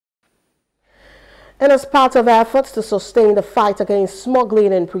And as part of efforts to sustain the fight against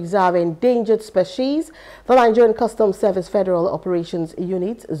smuggling and preserve endangered species, the Nigerian Customs Service Federal Operations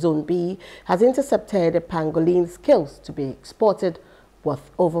Unit, Zone B, has intercepted pangolin scales to be exported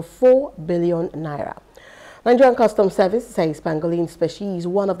worth over 4 billion naira. Nigerian Customs Service says pangolin species is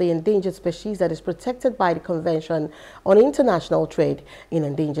one of the endangered species that is protected by the Convention on International Trade in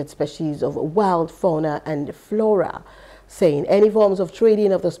Endangered Species of Wild Fauna and Flora, saying any forms of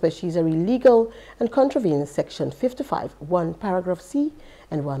trading of the species are illegal and contravene Section 55, 1, Paragraph C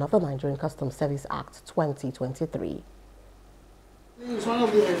and 1 of the Nigerian Customs Service Act 2023. It's one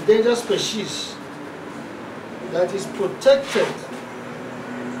of the endangered species that is protected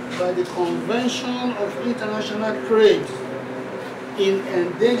by the Convention of International Trade in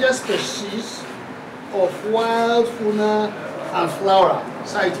Endangered Species of Wild Fauna and Flora,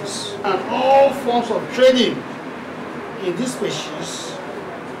 CITES, and all forms of trading in this species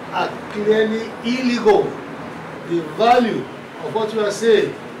are clearly illegal. The value of what you are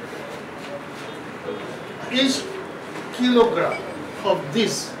saying, each kilogram of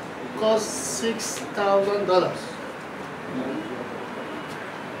this costs $6,000.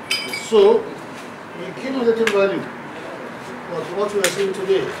 So, the cumulative value of what we are seeing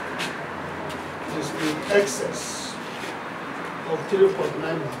today is in excess of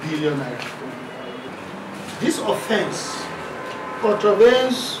 3.9 billion naira. This offense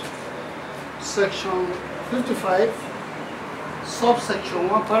contravenes Section 55, subsection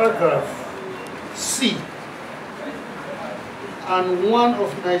 1, paragraph C, and 1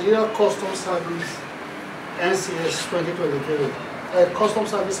 of Nigeria Customs Service NCS 2023, Customs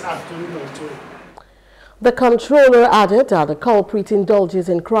Service Act 2022. The controller added that the culprit indulges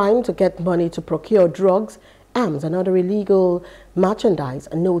in crime to get money to procure drugs, arms and other illegal merchandise,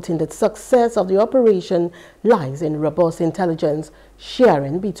 noting that success of the operation lies in robust intelligence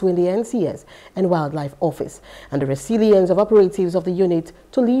sharing between the NCS and Wildlife Office and the resilience of operatives of the unit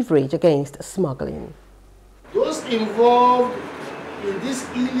to leverage against smuggling. Those involved in this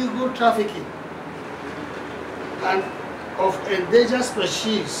illegal trafficking and of endangered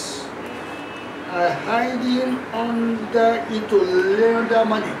species are hiding under it to launder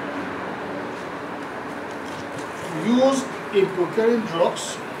money used in procuring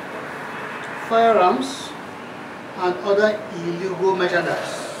drugs, firearms, and other illegal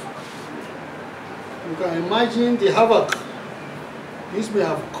merchandise. You can imagine the havoc this may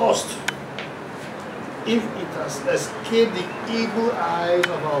have caused if it has escaped the eagle eyes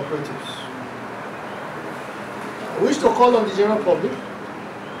of our operatives. I wish to call on the general public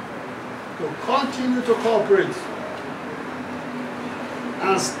to continue to cooperate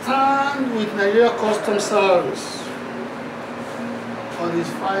and stand with Nigeria Customs Service on its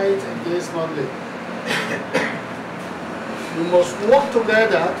fight against smuggling. We must work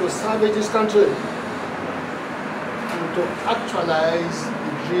together to salvage this country and to actualize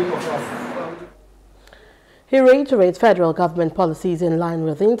the dream of our family. He reiterates federal government policies in line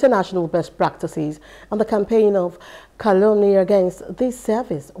with international best practices and the campaign of calumny against this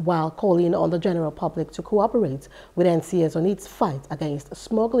service, while calling on the general public to cooperate with NCS on its fight against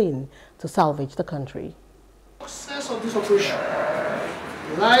smuggling to salvage the country. The success of this operation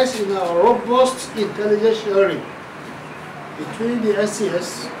lies in our robust intelligence sharing between the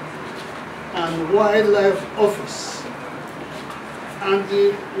NCS and Wildlife Office, and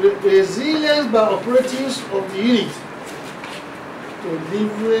the resilience by operatives of the unit to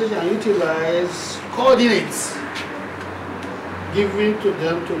leverage and utilize coordinates given to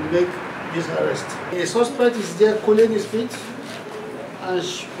them to make this arrest. A suspect is there cooling his feet, and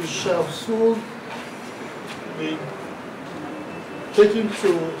we shall soon be taken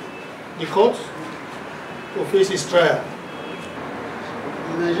to the court to face his trial.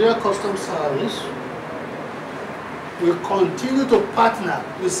 The Nigeria Customs Service will continue to partner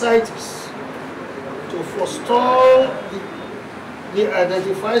with CITES to forestall the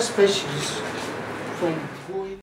identified species from